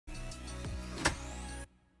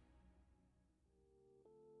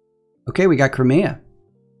Okay, we got Crimea.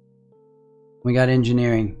 We got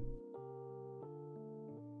engineering.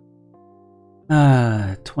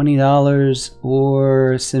 $20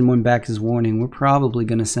 or send one back as warning. We're probably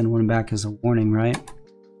going to send one back as a warning, right?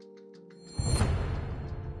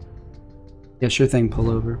 Yeah, sure thing,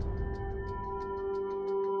 pull over.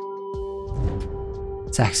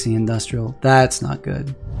 Saxony Industrial. That's not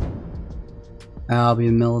good.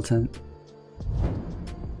 Albion Militant.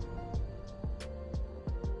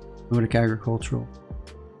 Nordic Agricultural.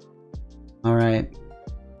 Alright.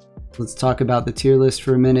 Let's talk about the tier list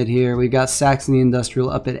for a minute here. We've got Saxony Industrial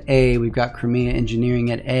up at A. We've got Crimea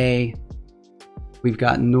Engineering at A. We've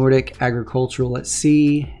got Nordic Agricultural at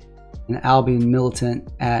C. And Albion Militant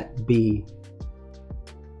at B.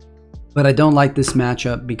 But I don't like this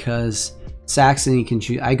matchup because Saxony can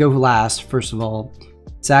choose. I go last, first of all.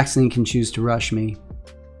 Saxony can choose to rush me.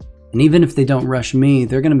 And even if they don't rush me,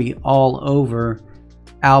 they're going to be all over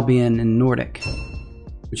Albion and Nordic.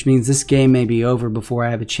 Which means this game may be over before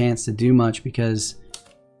I have a chance to do much because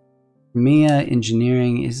Crimea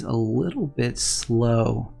Engineering is a little bit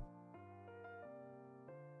slow.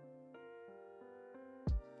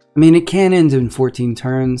 I mean, it can end in 14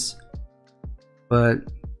 turns, but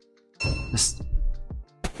just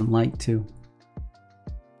would like to.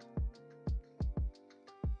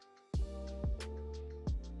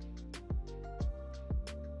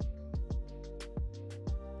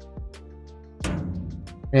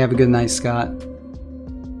 Hey, have a good night, Scott.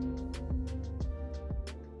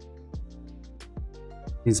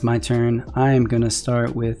 It's my turn. I am going to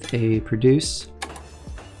start with a produce.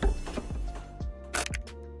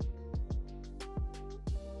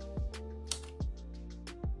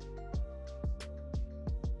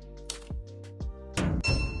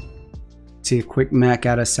 See a quick mech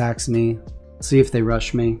out of Saxony. See if they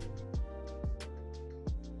rush me.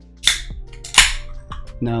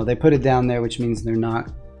 No, they put it down there, which means they're not.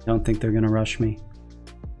 I don't think they're going to rush me.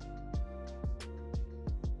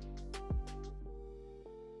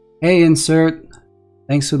 Hey, Insert.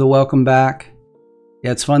 Thanks for the welcome back.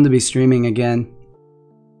 Yeah, it's fun to be streaming again.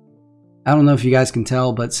 I don't know if you guys can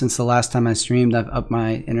tell, but since the last time I streamed, I've upped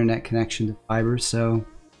my internet connection to fiber, so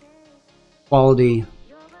quality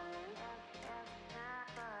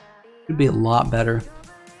should be a lot better.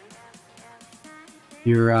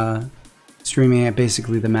 You're streaming at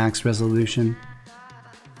basically the max resolution.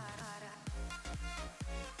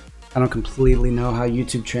 I don't completely know how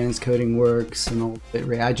YouTube transcoding works and all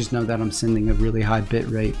bitrate. I just know that I'm sending a really high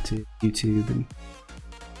bitrate to YouTube and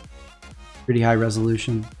pretty high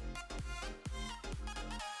resolution.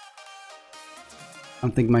 I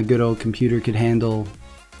don't think my good old computer could handle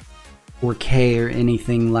 4K or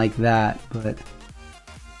anything like that, but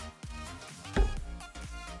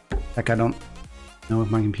heck, I don't know if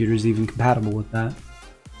my computer is even compatible with that.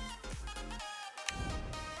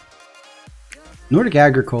 Nordic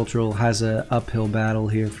Agricultural has an uphill battle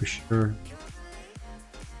here for sure.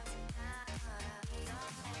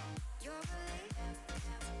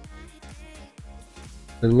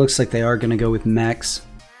 But it looks like they are going to go with mechs.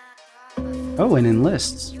 Oh, and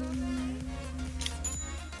enlists.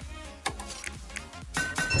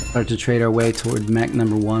 Start to trade our way toward mech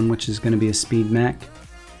number 1, which is going to be a speed mech.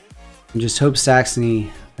 And just hope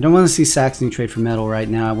Saxony... I don't want to see Saxony trade for metal right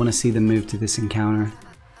now. I want to see them move to this encounter.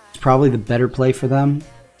 It's probably the better play for them.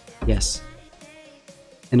 Yes.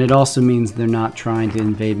 And it also means they're not trying to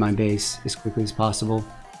invade my base as quickly as possible.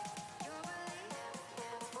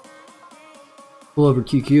 Pull over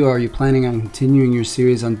QQ, are you planning on continuing your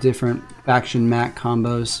series on different faction mat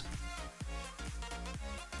combos?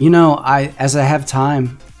 You know, as I have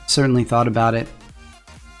time, certainly thought about it.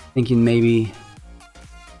 Thinking maybe...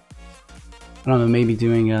 I don't know, maybe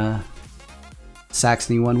doing a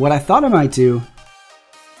Saxony one. What I thought I might do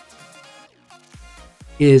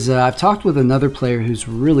is I've talked with another player who's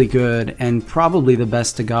really good and probably the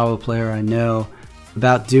best Tagawa player I know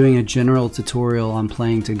about doing a general tutorial on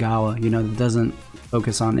playing Tagawa, you know, that doesn't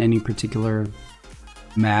focus on any particular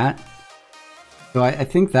mat. So I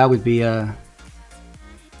think that would be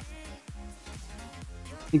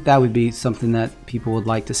something that people would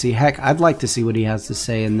like to see. Heck, I'd like to see what he has to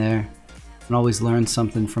say in there. And always learn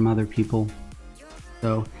something from other people.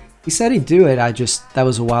 So he said he'd do it. That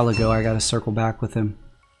was a while ago. I got to circle back with him.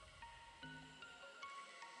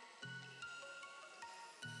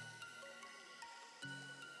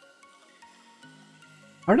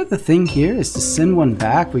 Part of the thing here is to send one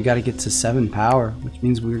back. We got to get to 7 power, which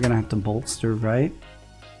means we're gonna have to bolster, right?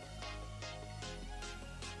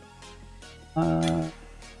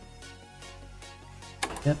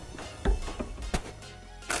 Yep.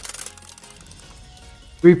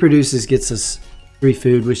 Reproduces gets us 3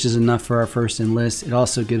 food, which is enough for our first enlist. It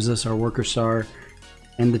also gives us our worker star,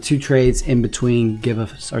 and the 2 trades in between give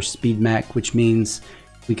us our speed mech, which means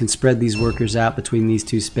we can spread these workers out between these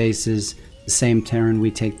 2 spaces the same turn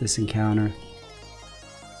we take this encounter.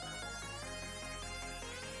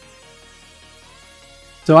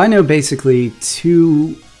 So I know basically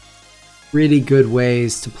 2 really good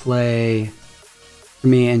ways to play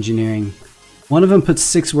Crimea engineering. One of them puts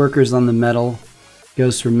 6 workers on the metal,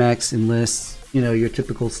 goes for mechs, enlists, you know, your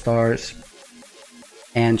typical stars,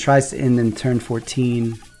 and tries to end in turn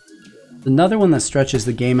 14. Another one that stretches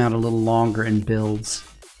the game out a little longer and builds.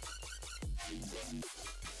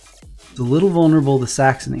 It's a little vulnerable to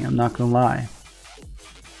Saxony, I'm not gonna lie.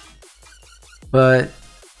 But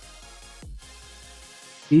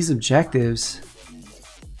these objectives,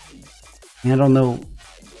 I don't know what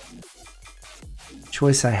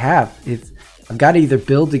choice I have. If I've got to either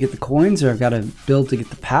build to get the coins or I've got to build to get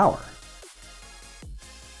the power.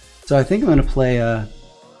 So I think I'm going to play a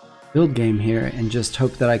build game here and just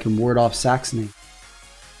hope that I can ward off Saxony.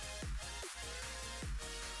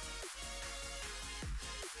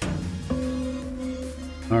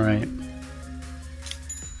 Alright.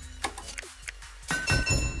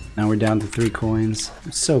 Now we're down to 3 coins.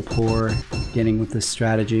 I'm so poor getting with this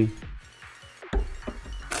strategy.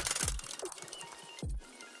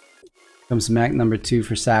 Comes mech number 2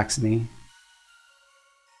 for Saxony.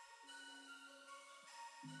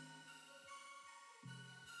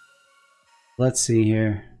 Let's see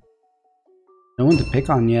here. No one to pick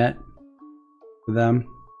on yet for them.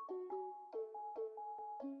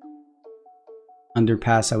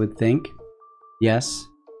 Underpass, I would think. Yes.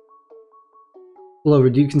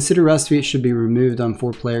 Pullover, do you consider Rustviet should be removed on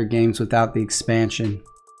 4-player games without the expansion?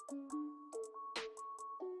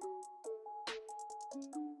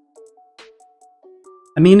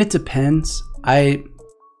 I mean, it depends. I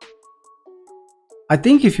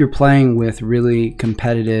think if you're playing with really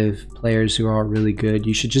competitive players who are really good,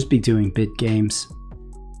 you should just be doing bid games.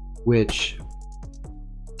 Which,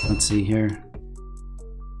 let's see here.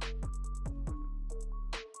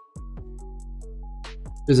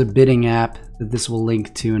 There's a bidding app that this will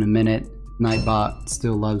link to in a minute. Nightbot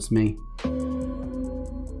still loves me.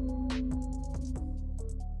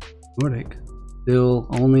 Nordic. Still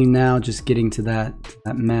only now just getting to that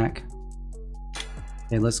mech.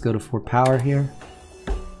 Okay, let's go to 4 power here.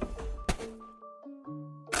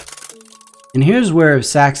 And here's where if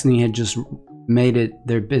Saxony had just made it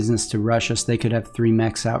their business to rush us, they could have 3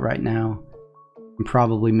 mechs out right now and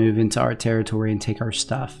probably move into our territory and take our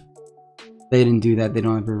stuff. If they didn't do that, they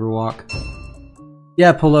don't have Riverwalk.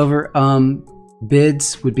 Yeah, pullover.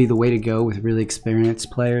 Bids would be the way to go with really experienced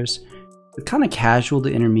players. But kind of casual to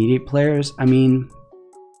intermediate players, I mean,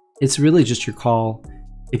 it's really just your call.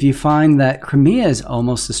 If you find that Crimea is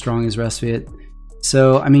almost as strong as Rustviet,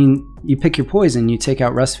 so I mean, you pick your poison, you take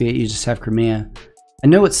out Rustviet, you just have Crimea. I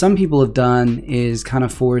know what some people have done is kind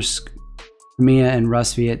of force Crimea and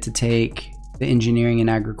Rustviet to take the engineering and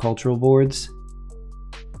agricultural boards.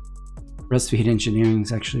 Rustviet engineering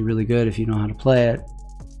is actually really good if you know how to play it.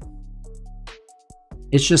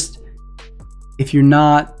 It's just, if you're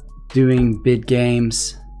not doing bid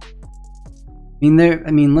games, I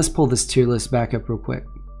mean, let's pull this tier list back up real quick.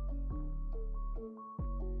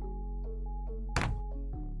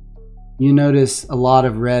 You notice a lot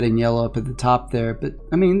of red and yellow up at the top there, but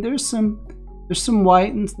I mean, there's some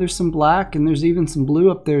white and there's some black and there's even some blue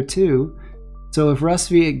up there too. So if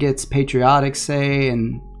Rustviet gets patriotic, say,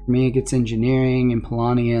 and Crimea gets engineering, and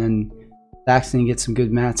Polania and Saxony gets some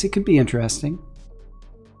good mats, it could be interesting.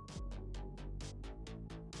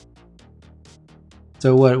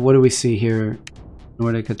 So what do we see here?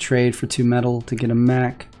 Nordic, a trade for 2 metal to get a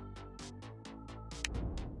mech.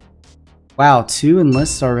 Wow, 2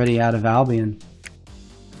 enlists already out of Albion.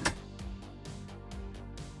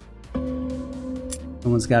 No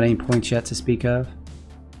one's got any points yet to speak of.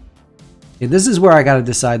 Okay, this is where I gotta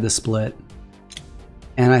decide the split.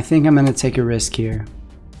 And I think I'm gonna take a risk here.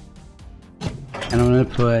 And I'm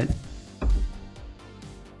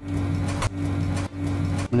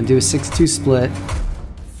gonna do a 6-2 split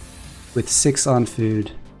with 6 on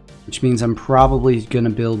food, which means I'm probably gonna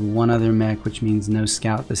build 1 other mech, which means no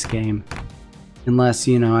scout this game. Unless,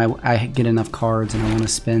 you know, I get enough cards and I want to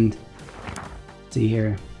spend. Let's see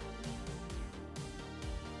here.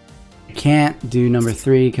 I can't do number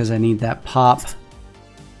 3 because I need that pop.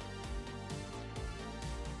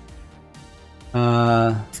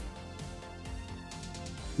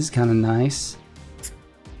 This is kind of nice.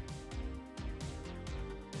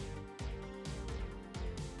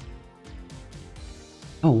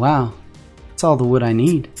 Oh wow, that's all the wood I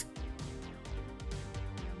need.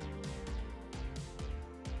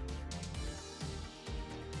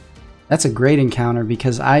 That's a great encounter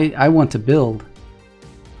because I want to build.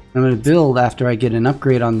 I'm going to build after I get an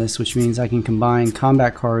upgrade on this, which means I can combine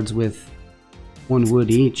combat cards with 1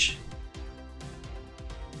 wood each.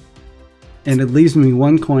 And it leaves me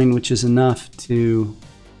 1 coin, which is enough to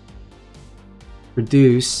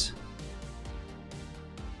produce.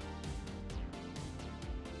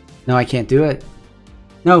 No, I can't do it.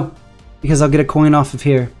 No, because I'll get a coin off of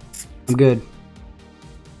here. I'm good.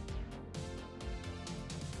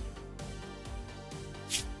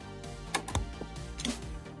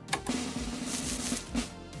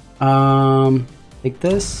 Take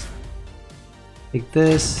this. Take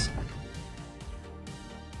this.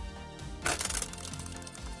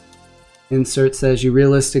 Insert says you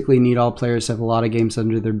realistically need all players to have a lot of games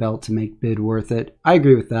under their belt to make bid worth it. I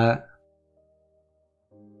agree with that.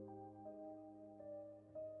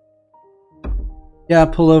 Yeah,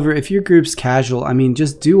 pull over. If your group's casual, I mean,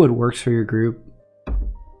 just do what works for your group.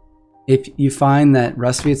 If you find that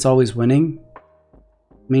Rustviet's always winning,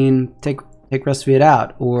 I mean, take Rustviet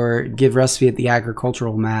out or give Rustviet the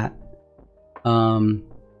agricultural mat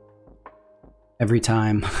every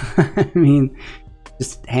time. I mean,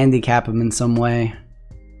 just handicap them in some way.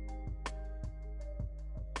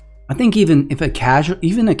 I think even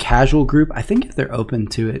a casual group, I think if they're open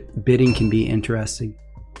to it, bidding can be interesting.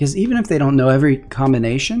 Because even if they don't know every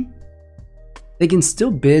combination, they can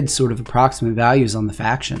still bid sort of approximate values on the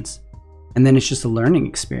factions. And then it's just a learning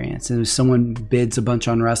experience. And if someone bids a bunch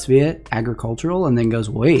on Rustviet, agricultural, and then goes,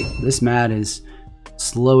 wait, this mat is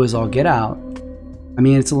slow as all get out. I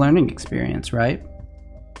mean, it's a learning experience, right?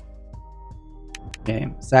 Okay,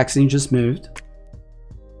 Saxony just moved.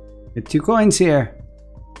 We have 2 coins here.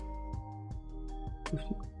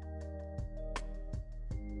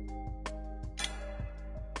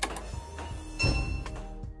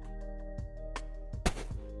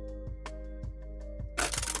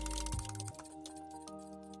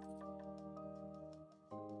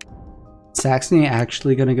 Saxony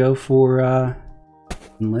actually gonna go for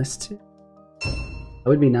enlist? That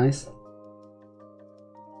would be nice.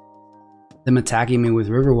 Them attacking me with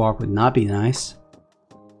Riverwalk would not be nice.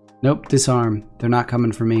 Nope, disarm. They're not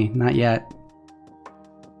coming for me. Not yet.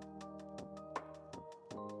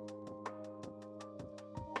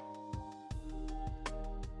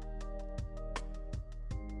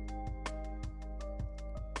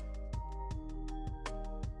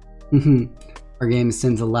 Our games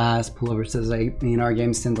tend to last. Pullover says, I mean, our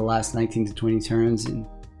games tend to last 19 to 20 turns, and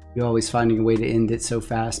you always finding a way to end it so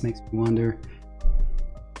fast makes me wonder.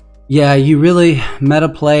 Yeah, you really, meta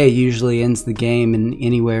play usually ends the game in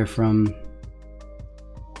anywhere from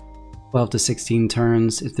 12 to 16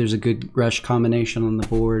 turns if there's a good rush combination on the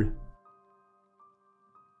board.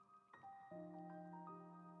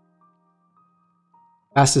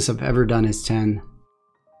 Fastest I've ever done is 10.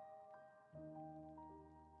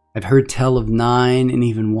 I've heard tell of 9 and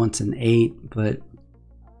even once an 8, but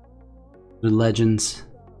the legends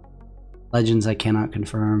I cannot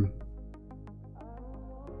confirm.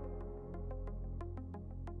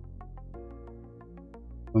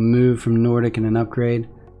 A move from Nordic and an upgrade.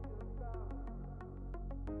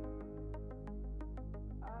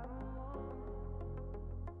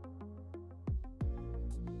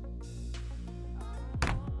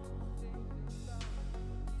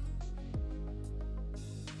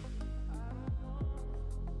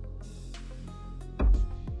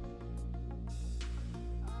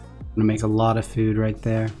 I'm gonna make a lot of food right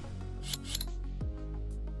there.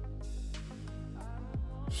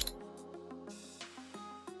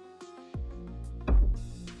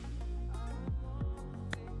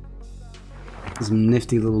 Some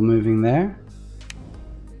nifty little moving there.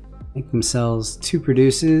 Make themselves 2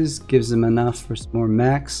 produces, gives them enough for some more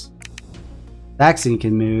mechs. Saxony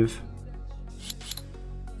can move.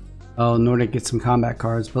 Oh, Nordic gets some combat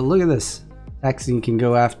cards, but look at this. Saxony can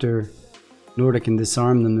go after Nordic and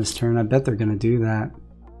disarm them this turn. I bet they're gonna do that.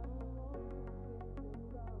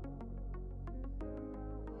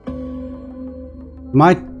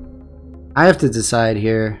 I have to decide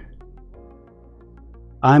here.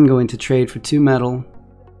 I'm going to trade for 2 metal,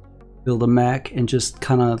 build a mech, and just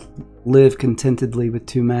kind of live contentedly with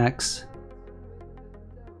 2 mechs.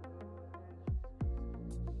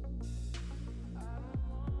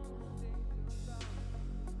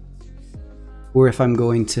 Or if I'm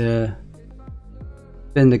going to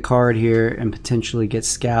spend a card here and potentially get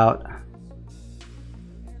scout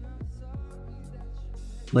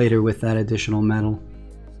later with that additional metal.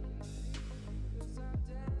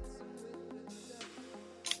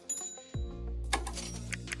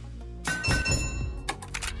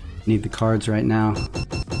 Need the cards right now.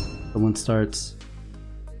 Someone starts.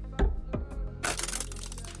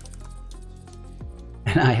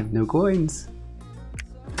 And I have no coins.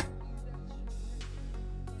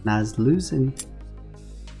 Nas losing.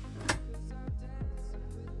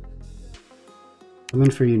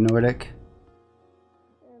 Coming for you, Nordic.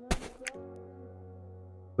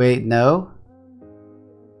 Wait, no?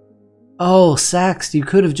 Oh, Sax, you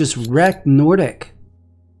could have just wrecked Nordic.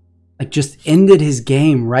 Like, just ended his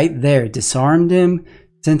game right there. Disarmed him,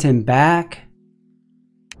 sent him back.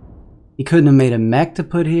 He couldn't have made a mech to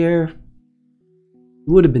put here. It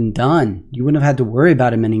would have been done. You wouldn't have had to worry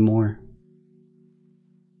about him anymore.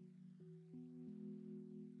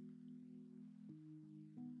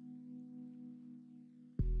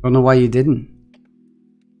 I don't know why you didn't.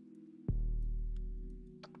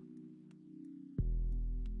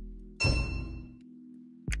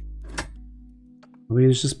 We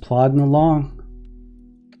was just plodding along,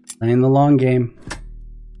 playing the long game.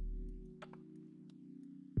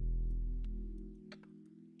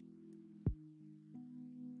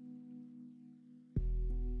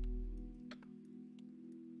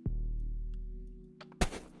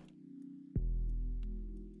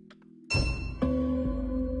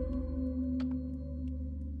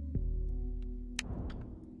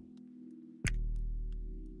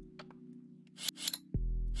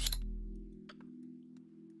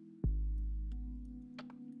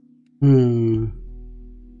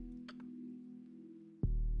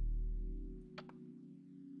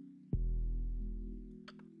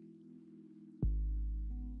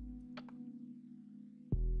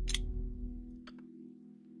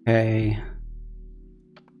 Okay.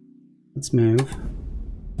 Let's move.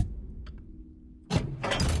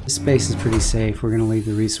 This space is pretty safe. We're going to leave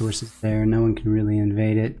the resources there. No one can really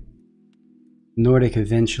invade it. Nordic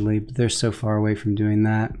eventually, but they're so far away from doing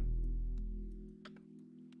that.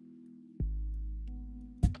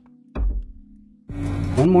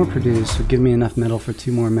 One more produce would give me enough metal for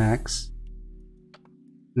 2 more mechs.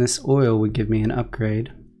 And this oil would give me an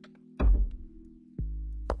upgrade.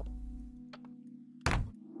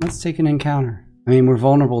 Let's take an encounter. I mean, we're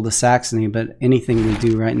vulnerable to Saxony, but anything we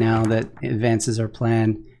do right now that advances our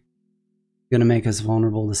plan is going to make us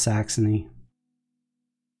vulnerable to Saxony.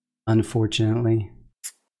 Unfortunately.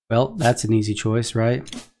 Well, that's an easy choice, right?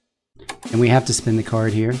 And we have to spin the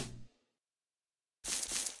card here.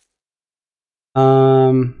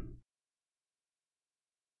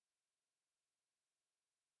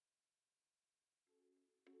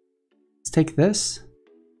 Let's take this.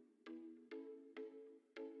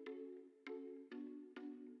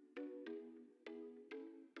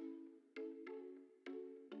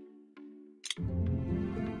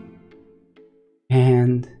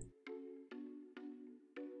 And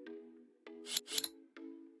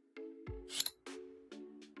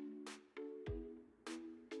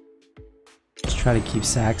just try to keep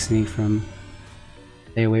Saxony from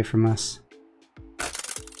stay away from us.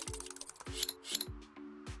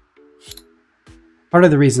 Part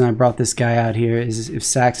of the reason I brought this guy out here is if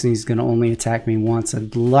Saxony's going to only attack me once,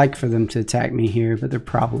 I'd like for them to attack me here, but they're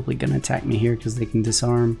probably going to attack me here because they can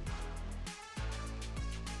disarm.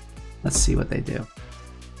 Let's see what they do.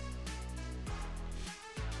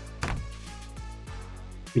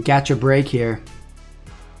 We got your break here.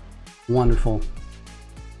 Wonderful.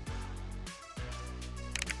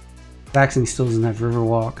 Saxony still doesn't have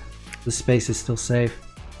Riverwalk. The space is still safe.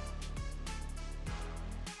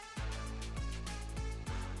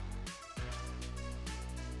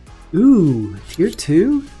 Ooh, tier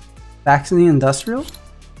 2? Saxony Industrial?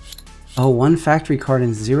 Oh, 1 factory card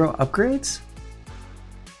and 0 upgrades?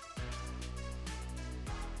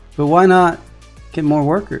 But why not get more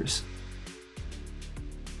workers?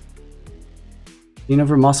 You know,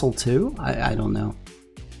 for muscle too? I don't know.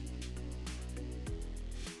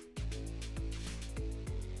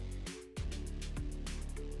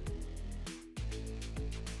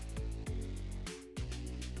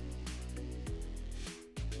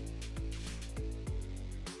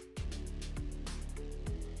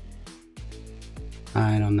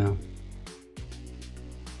 I don't know.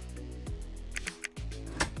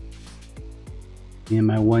 And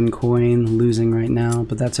my 1 coin losing right now,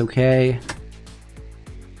 but that's okay.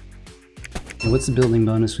 What's the building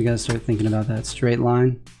bonus? We gotta start thinking about that. Straight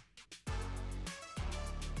line.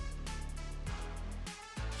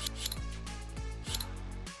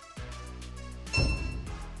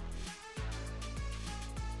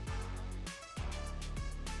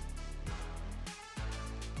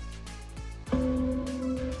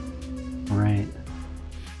 All right.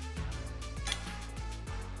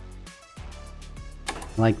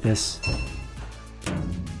 I like this.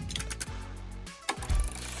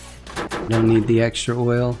 Don't need the extra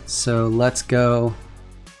oil, so let's go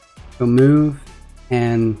move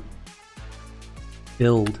and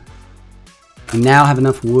build. We now have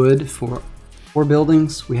enough wood for 4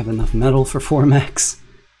 buildings. We have enough metal for 4 mechs.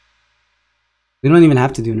 We don't even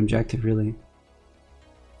have to do an objective, really.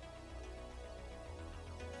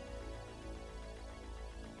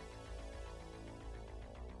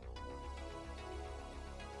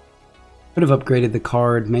 Could have upgraded the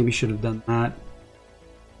card, maybe should have done that.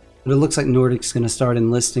 But it looks like Nordic's going to start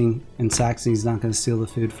enlisting, and Saxony's not going to steal the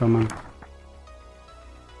food from him.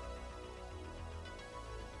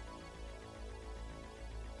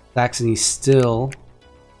 Saxony's still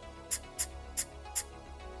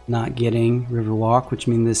not getting Riverwalk, which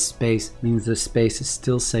means this space is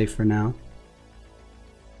still safe for now.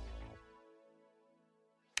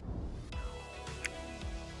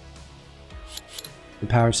 The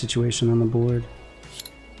power situation on the board.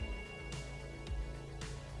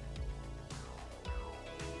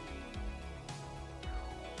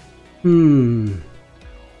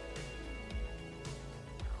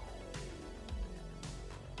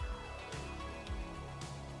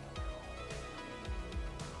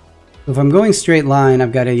 So if I'm going straight line,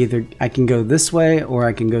 I've got to I can go this way or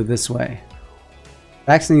I can go this way.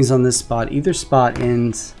 Saxony's on this spot. Either spot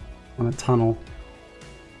ends on a tunnel.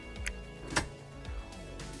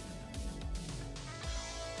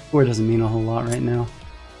 Score doesn't mean a whole lot right now.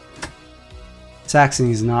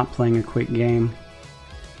 Saxony's not playing a quick game.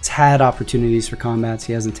 He's had opportunities for combats,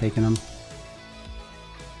 he hasn't taken them.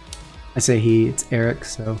 I say he, it's Eric,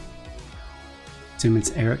 so assume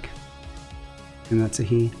it's Eric. And that's a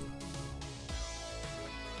he.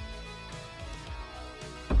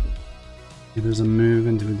 Okay, there's a move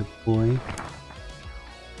into a deploy.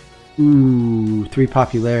 Ooh, 3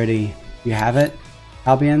 popularity. You have it,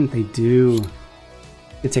 Albion? They do.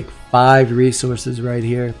 They take 5 resources right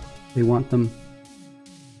here. They want them.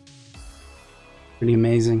 Pretty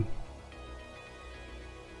amazing.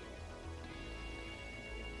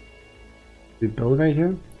 We build right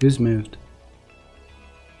here? Who's moved?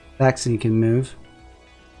 Saxony can move.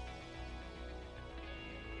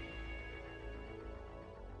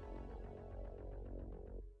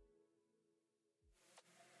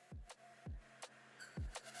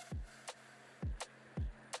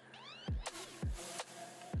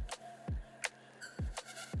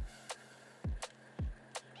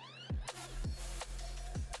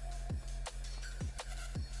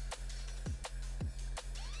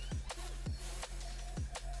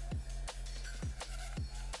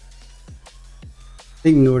 I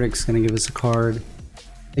think Nordic's going to give us a card.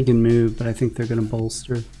 They can move, but I think they're going to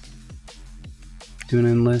bolster to an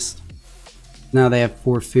enlist. Now they have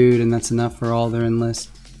 4 food, and that's enough for all their enlist.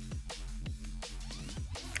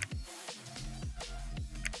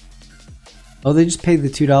 Oh, they just paid the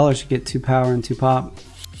 $2 to get 2 power and 2 pop.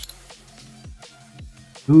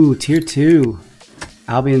 Ooh, tier 2.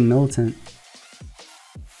 Albion Militant.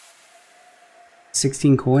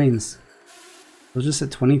 16 coins. We're just at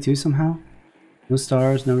 22 somehow? No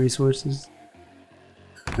stars, no resources.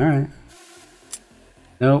 Alright.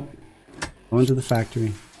 Nope. Going to the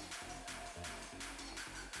factory.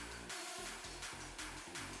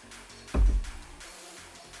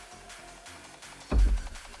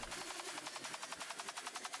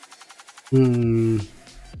 No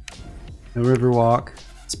Riverwalk.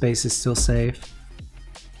 Space is still safe.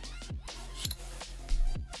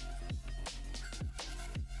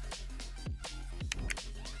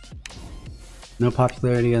 No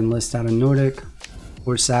popularity enlist out of Nordic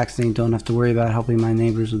or Saxony. Don't have to worry about helping my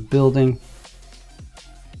neighbors with building.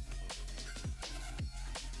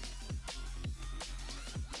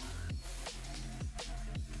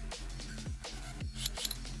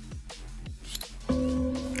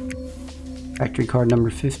 Factory card number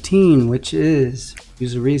 15, which is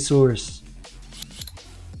use a resource,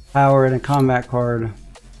 power, and a combat card.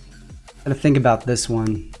 Gotta think about this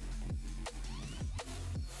one.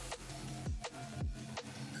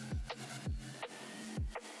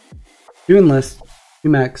 Two enlists, 2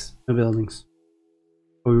 mechs, no buildings.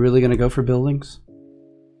 Are we really gonna go for buildings?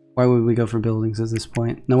 Why would we go for buildings at this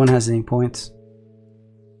point? No one has any points.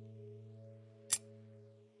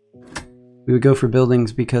 We would go for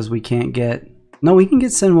buildings because we can't get... No, we can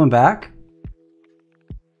get send one back.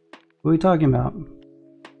 What are we talking about?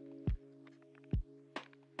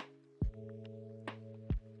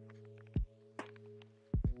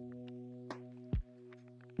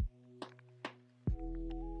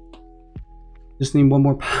 Just need 1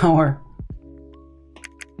 more power.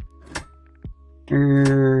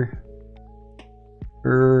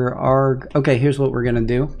 Arg. Okay, here's what we're gonna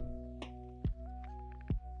do.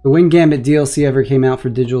 The Wing Gambit DLC ever came out for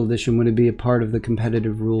digital edition, would it be a part of the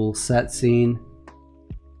competitive rule set scene?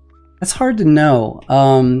 That's hard to know.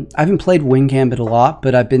 I haven't played Wing Gambit a lot,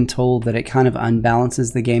 but I've been told that it kind of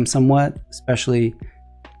unbalances the game somewhat, especially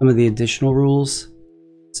some of the additional rules.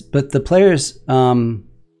 But the players who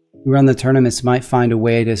run the tournaments might find a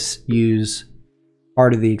way to use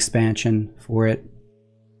part of the expansion for it.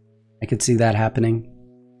 I could see that happening.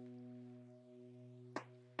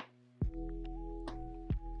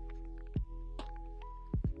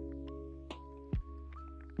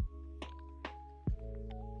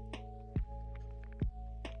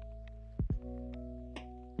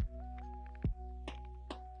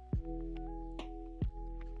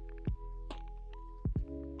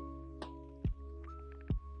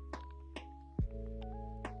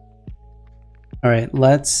 All right,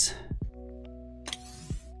 let's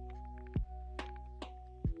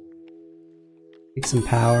take some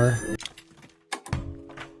power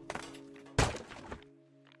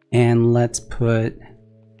and let's put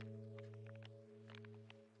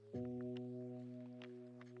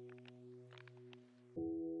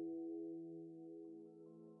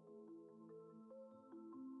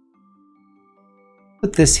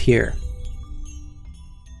this here.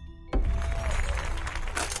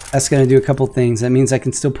 That's going to do a couple things. That means I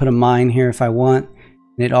can still put a mine here if I want.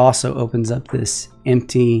 And it also opens up this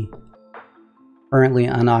empty, currently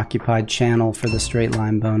unoccupied channel for the straight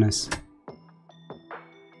line bonus.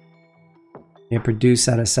 Okay, produce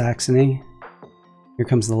out of Saxony. Here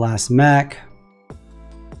comes the last mech.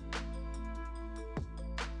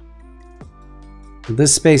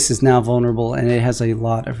 This space is now vulnerable and it has a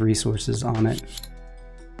lot of resources on it.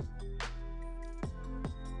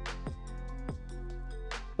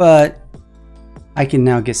 But I can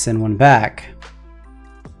now get send one back.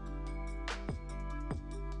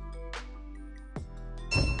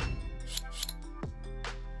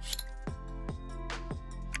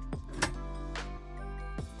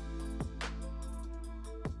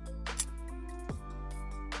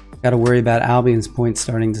 Got to worry about Albion's points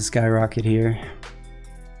starting to skyrocket here.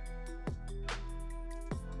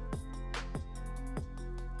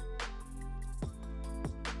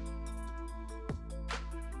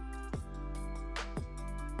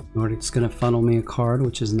 Nordic's going to funnel me a card,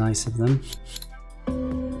 which is nice of them.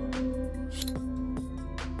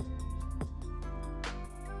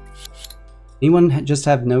 Anyone just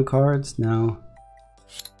have no cards? No.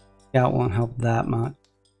 Scout won't help that much.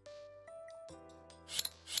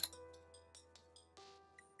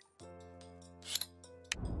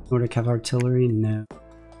 Nordic have artillery? No.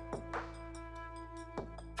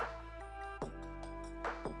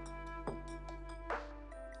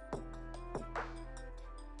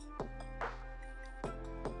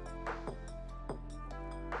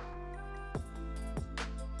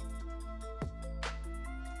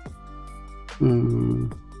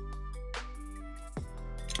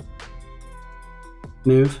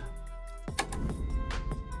 Move.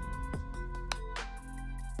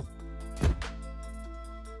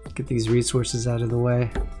 Get these resources out of the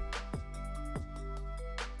way.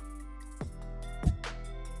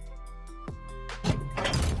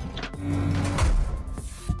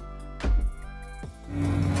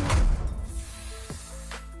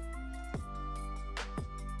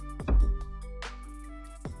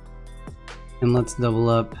 And let's double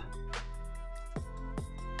up.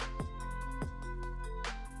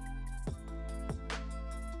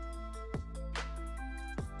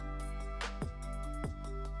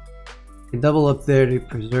 Double up there to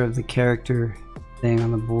preserve the character thing on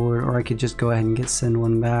the board, or I could just go ahead and get send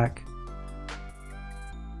one back.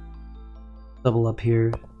 Double up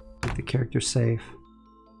here, keep the character safe.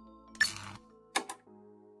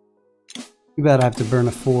 Too bad I have to burn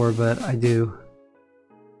a 4, but I do.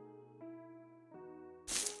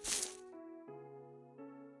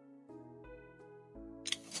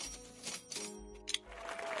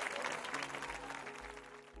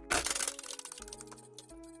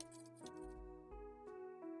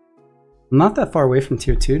 I'm not that far away from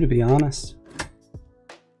tier 2, to be honest.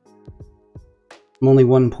 I'm only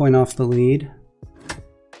 1 point off the lead.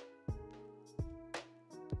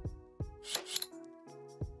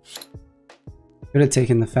 Could have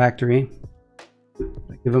taken the factory.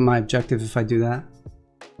 I give up my objective if I do that.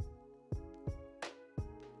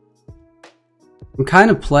 I'm kind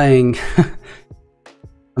of playing...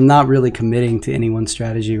 I'm not really committing to any one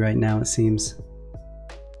strategy right now, it seems.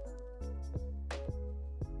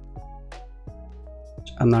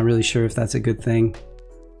 I'm not really sure if that's a good thing.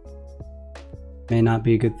 May not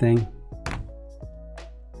be a good thing.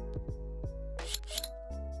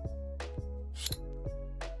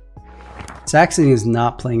 Saxony is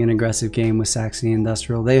not playing an aggressive game with Saxony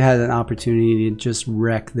Industrial. They've had an opportunity to just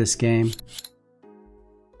wreck this game.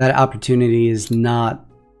 That opportunity is not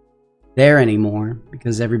there anymore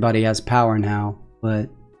because everybody has power now, but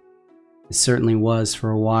it certainly was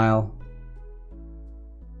for a while.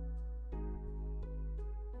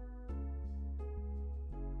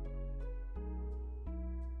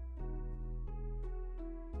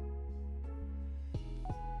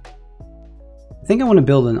 I think I want to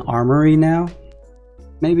build an armory now,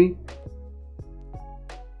 maybe.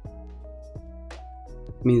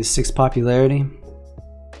 Give me the 6 popularity.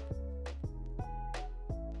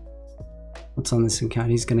 What's on this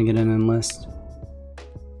account? He's gonna get an enlist.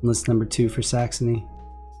 Enlist number 2 for Saxony.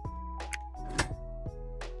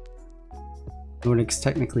 Nordic's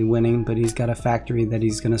technically winning, but he's got a factory that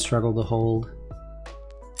he's gonna struggle to hold.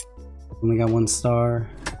 Only got 1 star.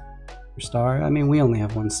 I mean, we only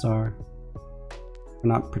have 1 star.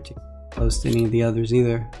 We're not particularly close to any of the others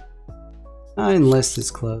either. Enlist is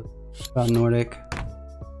close. About Nordic.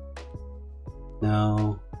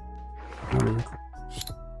 No. Not really close.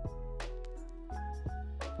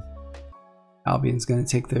 Albion's gonna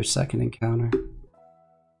take their 2nd encounter.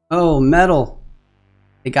 Oh, metal!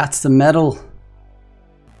 They got the metal.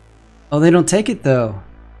 Oh, they don't take it though.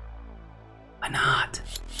 Why not?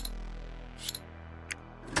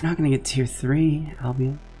 You're not gonna get tier 3,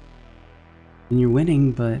 Albion. And you're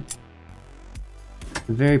winning, but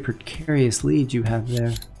a very precarious lead you have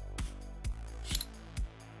there.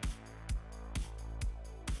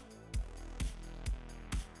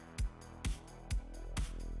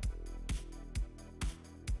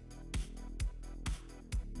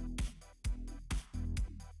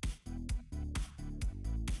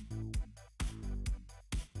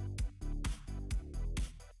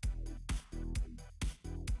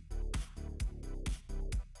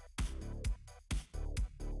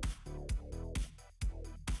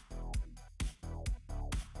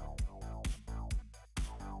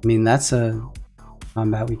 I mean, that's a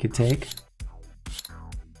combat we could take.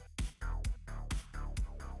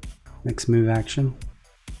 Next move action.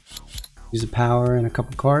 Use a power and a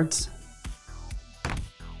couple cards.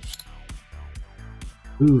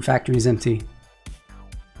 Ooh, factory's empty.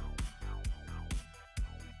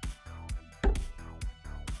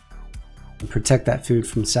 Protect that food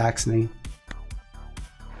from Saxony.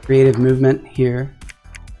 Creative movement here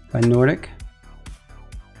by Nordic.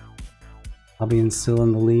 Albion's still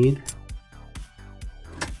in the lead.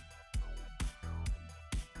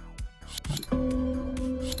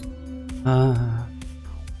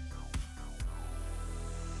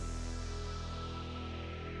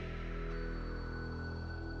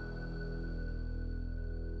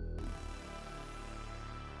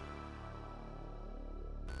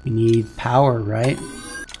 We need power, right?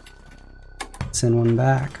 Send one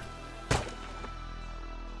back.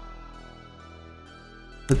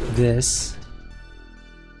 Put this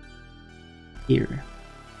here.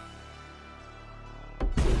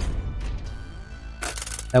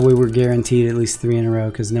 That way we're guaranteed at least 3 in a row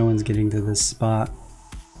because no one's getting to this spot.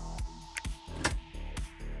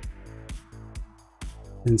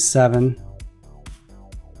 And 7.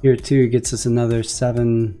 Here 2 gets us another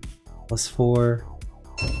 7 plus 4.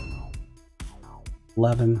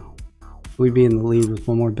 11. We'd be in the lead with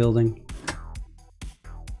 1 more building.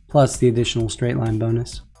 Plus the additional straight line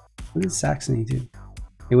bonus. What did Saxony do?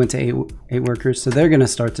 They went to 8 workers, so they're going to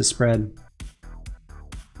start to spread.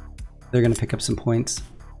 They're going to pick up some points.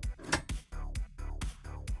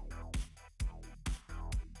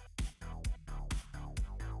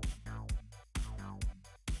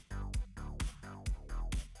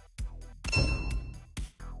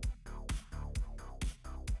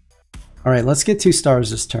 All right, let's get 2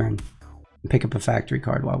 stars this turn and pick up a factory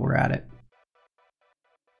card while we're at it.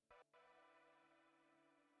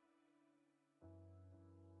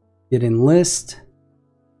 Get enlist.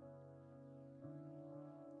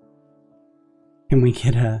 Can we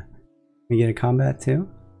get a combat too?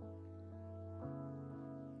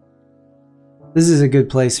 This is a good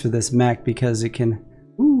place for this mech because it can.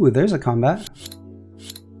 Ooh, there's a combat.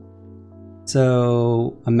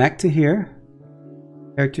 So a mech to here.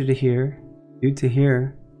 Character to here, dude to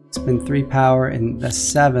here, spend 3 power and a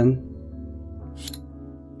 7.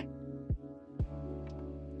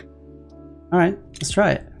 Alright, let's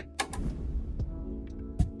try it.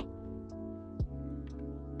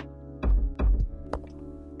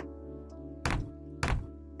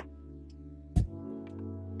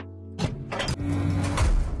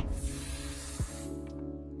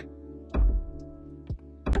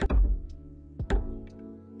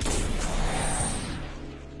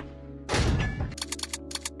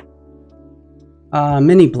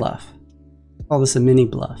 Mini bluff. Call this a mini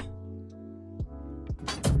bluff.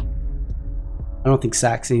 I don't think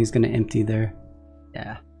Saxony is going to empty there.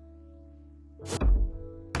 Yeah.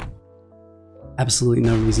 Absolutely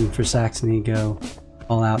no reason for Saxony to go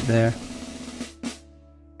all out there.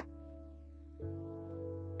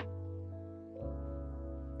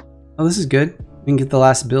 Oh, this is good. We can get the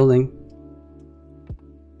last building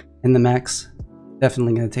in the mechs.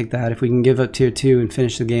 Definitely going to take that. If we can give up tier 2 and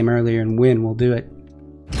finish the game earlier and win, we'll do it.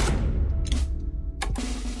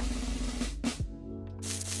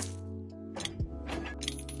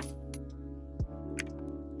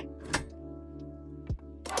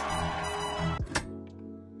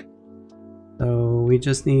 So we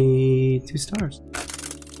just need 2 stars.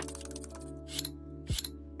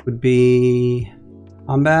 Would be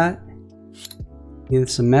combat, either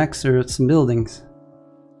some mechs or some buildings.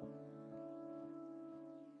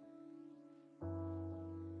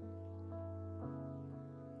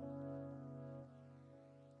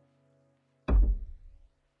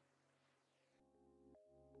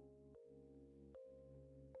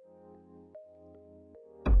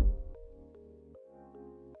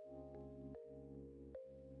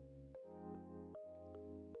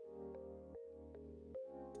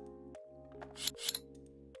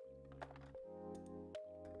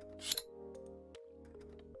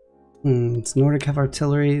 Does Nordic have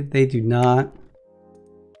artillery? They do not.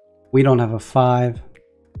 We don't have a 5.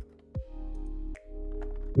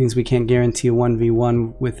 Means we can't guarantee a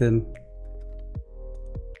 1v1 with him.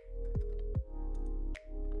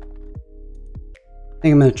 I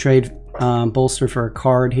think I'm going to trade bolster for a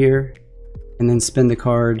card here and then spend the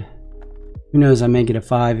card. Who knows, I may get a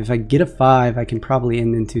 5. If I get a 5, I can probably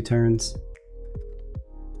end in 2 turns.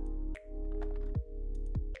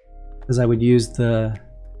 Because I would use the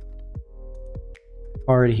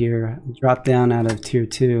card here, drop down out of tier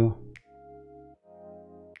 2.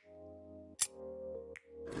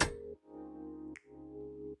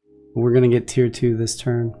 We're gonna get tier 2 this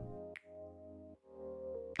turn.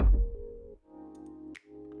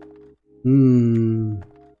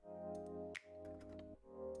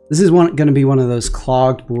 This is gonna be one of those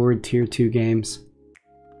clogged board tier 2 games.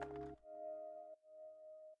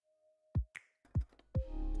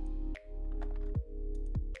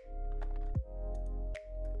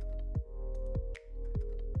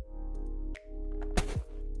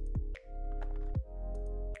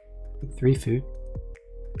 Three food.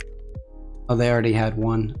 Oh, they already had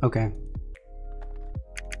 1. Okay.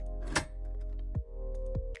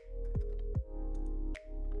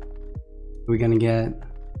 We're gonna get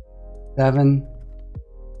 7.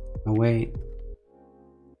 Oh, wait.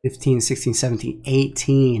 15, 16, 17,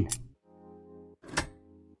 18.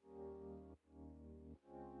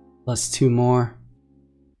 Plus 2 more.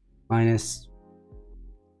 Minus.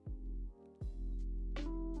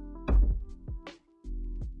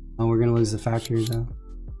 Oh, we're gonna lose the factory though.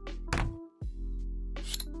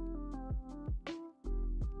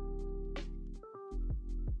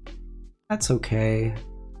 That's okay.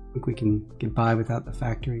 I think we can get by without the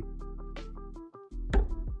factory.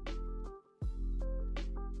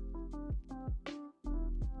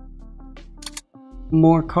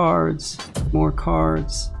 More cards. More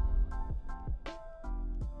cards.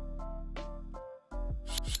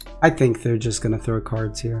 I think they're just gonna throw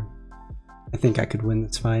cards here. I think I could win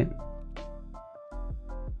this fight.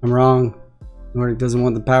 I'm wrong. Nordic doesn't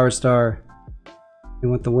want the power star. They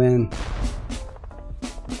want the win.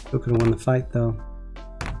 Still could have won the fight though.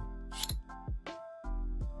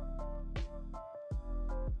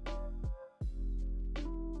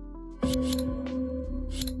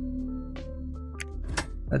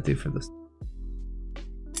 That'd do for this.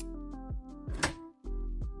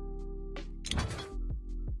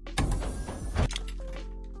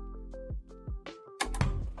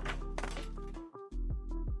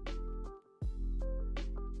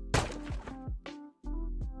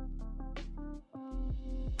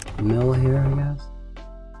 Mill here, I guess.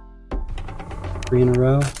 3 in a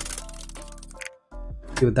row.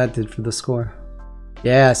 See what that did for the score.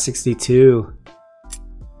 Yeah, 62.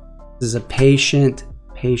 This is a patient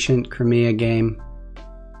Crimea game.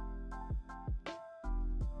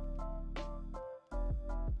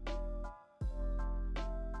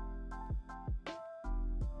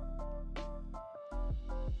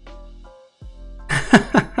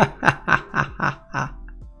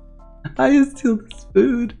 I steal this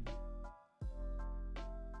food.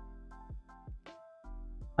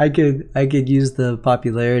 I could use the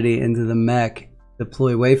popularity into the mech,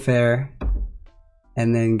 deploy Wayfair,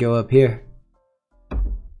 and then go up here.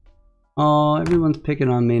 Oh, everyone's picking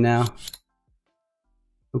on me now.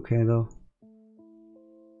 Okay though.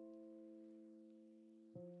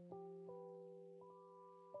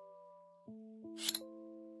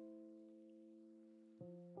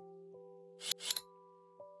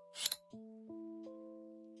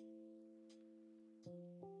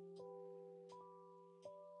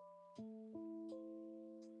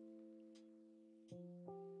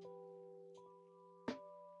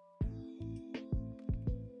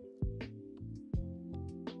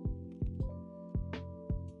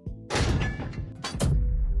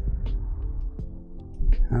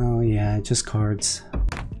 Yeah, just cards.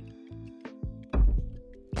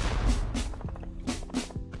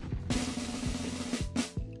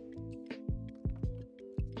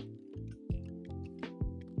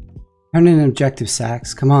 Turn in an objective,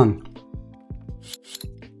 Sax. Come on.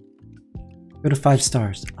 Go to 5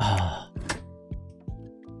 stars. Ah.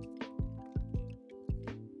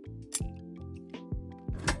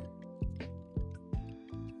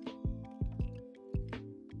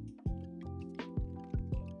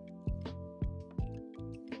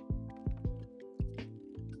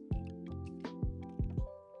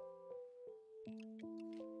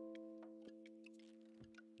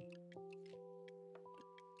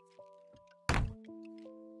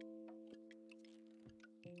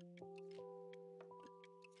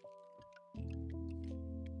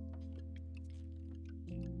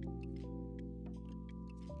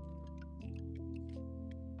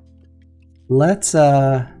 Let's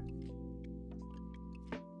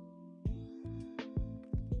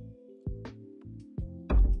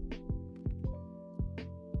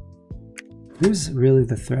who's really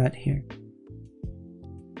the threat here?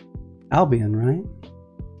 Albion, right?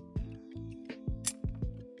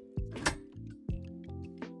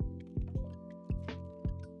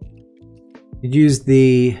 You'd use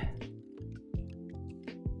the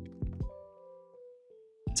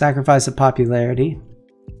sacrifice of popularity.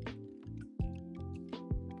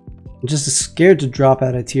 I'm just scared to drop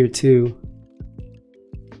out of tier 2.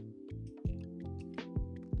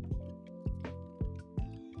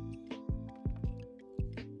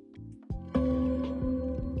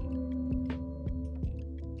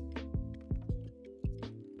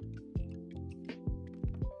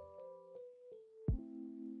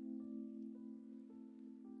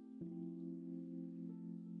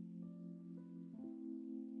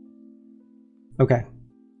 Okay.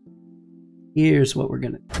 Here's what we're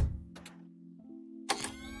gonna do.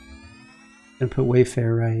 Gonna put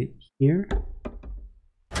Wayfair right here.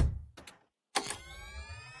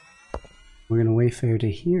 We're gonna Wayfair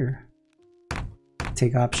to here.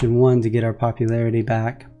 Take option 1 to get our popularity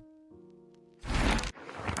back.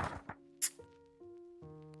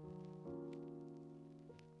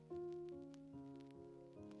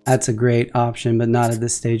 That's a great option, but not at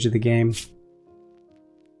this stage of the game.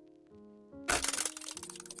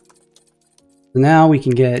 So now we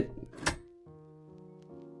can get...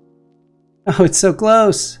 Oh, it's so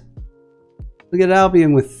close! Look at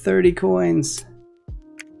Albion with 30 coins.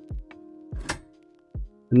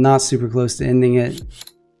 Not super close to ending it.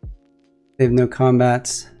 They have no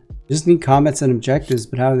combats. Just need combats and objectives,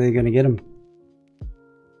 but how are they going to get them?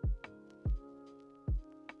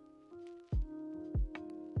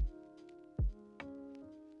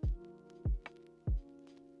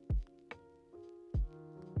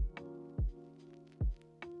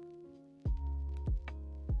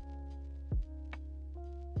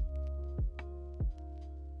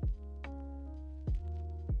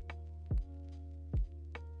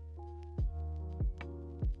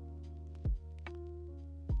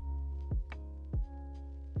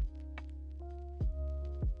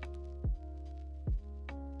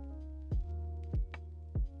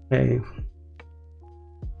 Okay.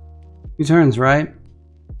 2 turns, right?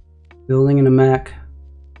 Building in a mech.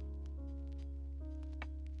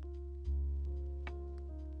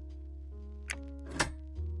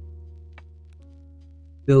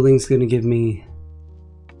 Building's gonna give me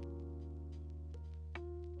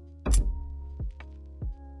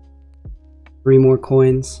three more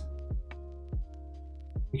coins.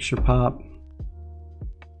 Extra pop.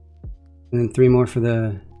 And then 3 more for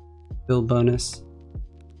the build bonus.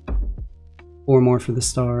 4 more for the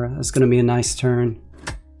star. That's going to be a nice turn.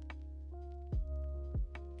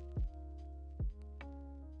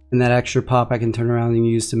 And that extra pop I can turn around and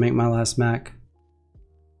use to make my last Mac.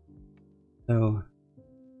 So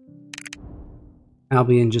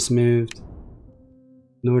Albion just moved.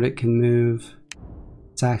 Nordic can move.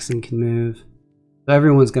 Saxon can move. So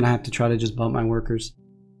everyone's going to have to try to just bump my workers.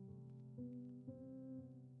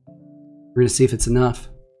 We're going to see if it's enough.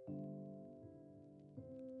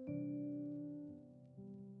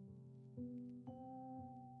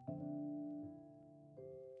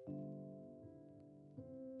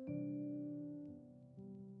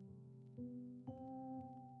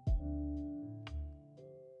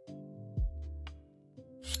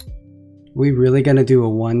 We really gonna do a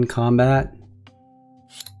 1 combat?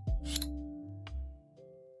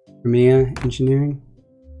 Crimea engineering?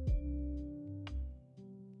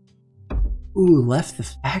 Ooh, left the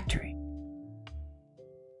factory.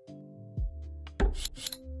 I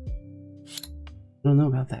don't know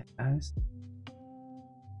about that, guys.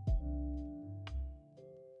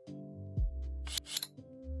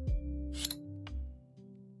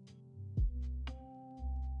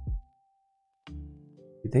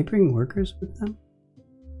 Did they bring workers with them?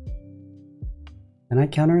 Can I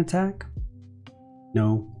counterattack?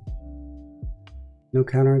 No. No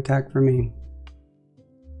counterattack for me.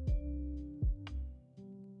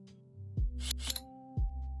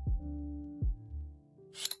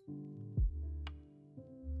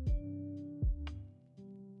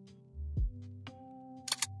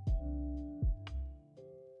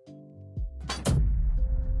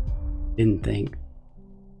 Didn't think.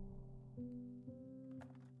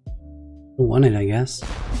 Won it, I guess.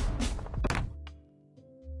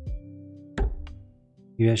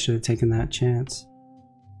 Maybe I should have taken that chance.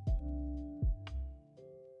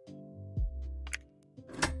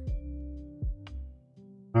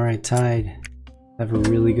 Alright, tied. Have a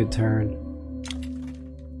really good turn.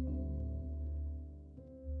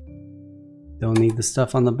 Don't need the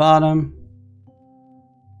stuff on the bottom.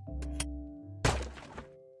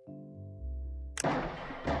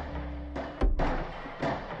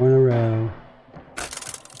 One in a row.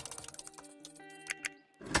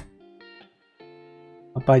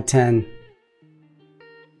 Up by 10.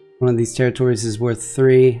 One of these territories is worth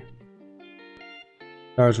 3.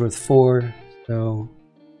 Star's worth 4. So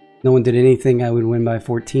no one did anything. I would win by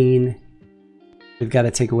 14. They've got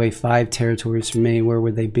to take away 5 territories from me. Where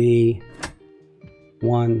would they be?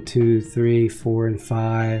 1, 2, 3, 4, and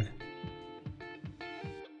 5.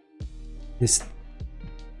 It's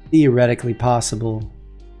theoretically possible.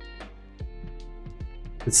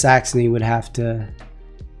 But Saxony would have to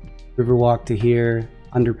riverwalk to here,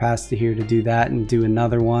 underpass to here to do that, and do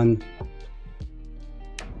another one.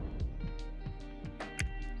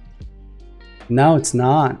 No, it's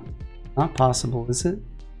not. Not possible, is it?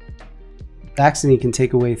 Saxony can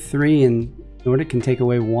take away 3 and Nordic can take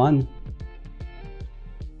away 1.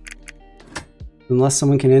 Unless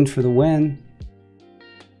someone can end for the win.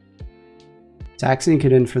 Saxony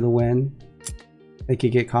could end for the win. They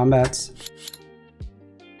could get combats.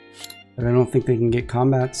 But I don't think they can get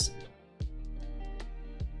combats.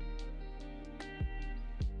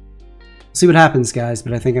 See what happens, guys,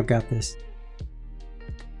 but I think I've got this.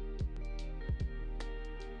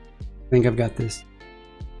 I think I've got this.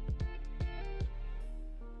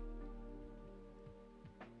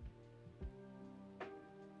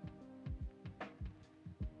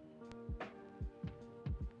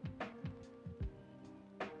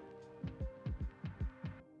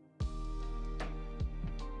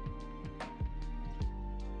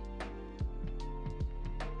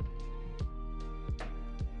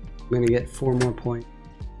 I'm gonna get 4 more points.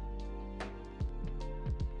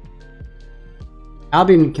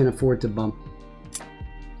 Albion can afford to bump.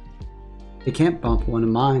 They can't bump one of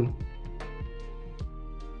mine.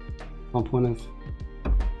 Bump one of...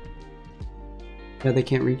 Yeah, they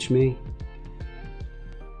can't reach me.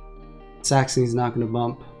 Saxony's not gonna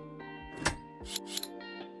bump.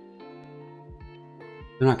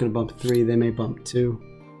 They're not gonna bump 3, they may bump 2.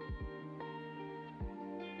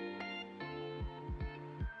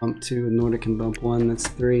 Bump 2 and Nordic can bump 1, that's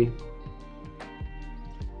 3.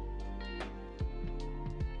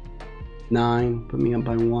 9, put me up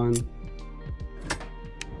by 1.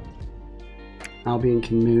 Albion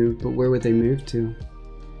can move, but where would they move to?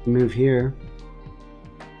 Move here.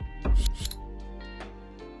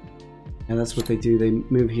 Yeah, that's what they do. They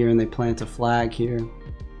move here and they plant a flag here.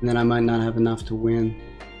 And then I might not have enough to win.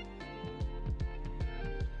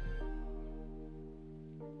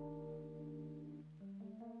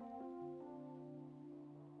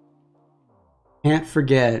 Can't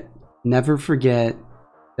forget, never forget,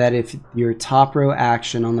 that if your top row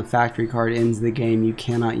action on the factory card ends the game, you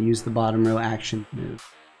cannot use the bottom row action move.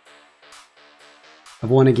 I've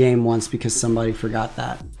won a game once because somebody forgot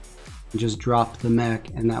that. And just dropped the mech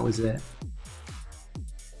and that was it.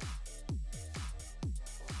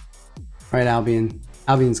 Alright, Albion.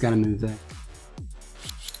 Albion's gotta move there.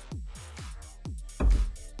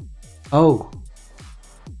 Oh.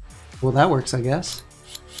 Well, that works, I guess.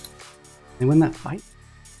 They win that fight?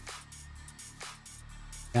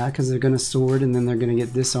 Yeah, because they're going to sword and then they're going to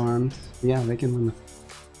get disarmed. Yeah, they can win the...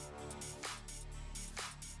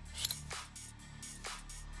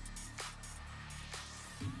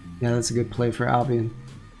 Yeah, that's a good play for Albion.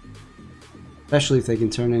 Especially if they can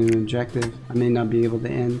turn in an objective. I may not be able to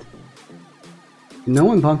end. No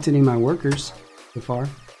one bumped any of my workers so far.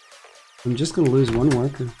 I'm just going to lose 1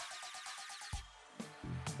 worker.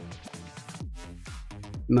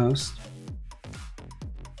 Most.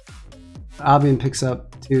 Albion picks up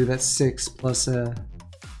 2, that's 6 plus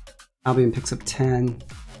Albion picks up 10.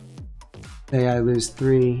 Say I lose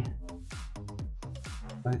 3.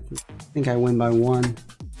 I think I win by 1.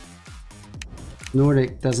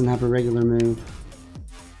 Nordic doesn't have a regular move.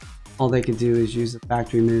 all they could do is use the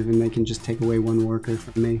factory move and they can just take away one worker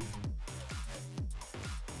from me.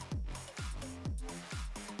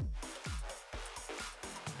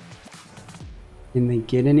 Can they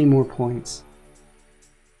get any more points?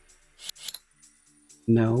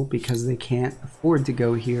 No, because they can't afford to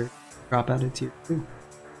go here. Drop out of tier 2.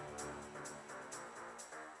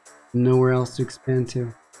 Nowhere else to expand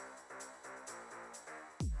to.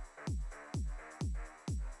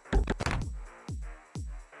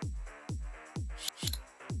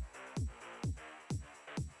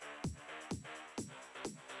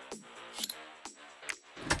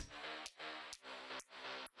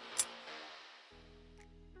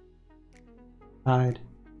 Hide.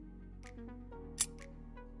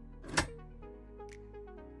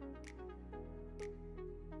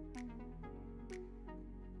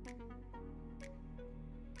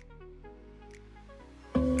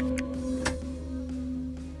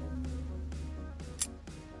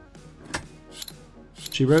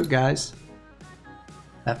 She wrote, guys.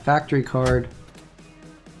 That factory card.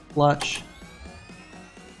 Clutch.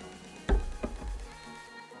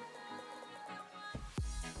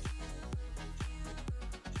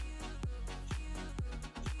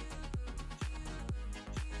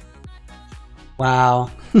 Wow.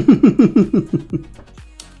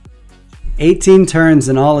 18 turns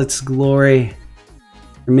in all its glory.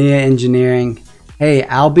 Crimea Engineering. Hey,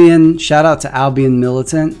 Albion. Shout out to Albion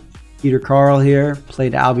Militant. Peter Carl here.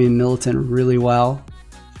 Played Albion Militant really well.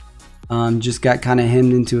 Just got kind of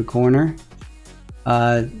hemmed into a corner.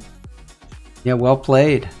 Yeah, well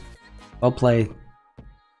played. Well played.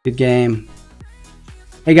 Good game.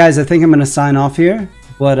 Hey guys, I think I'm going to sign off here.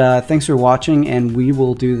 But thanks for watching, and we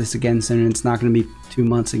will do this again soon. It's not going to be 2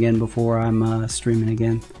 months again before I'm streaming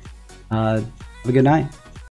again. Have a good night.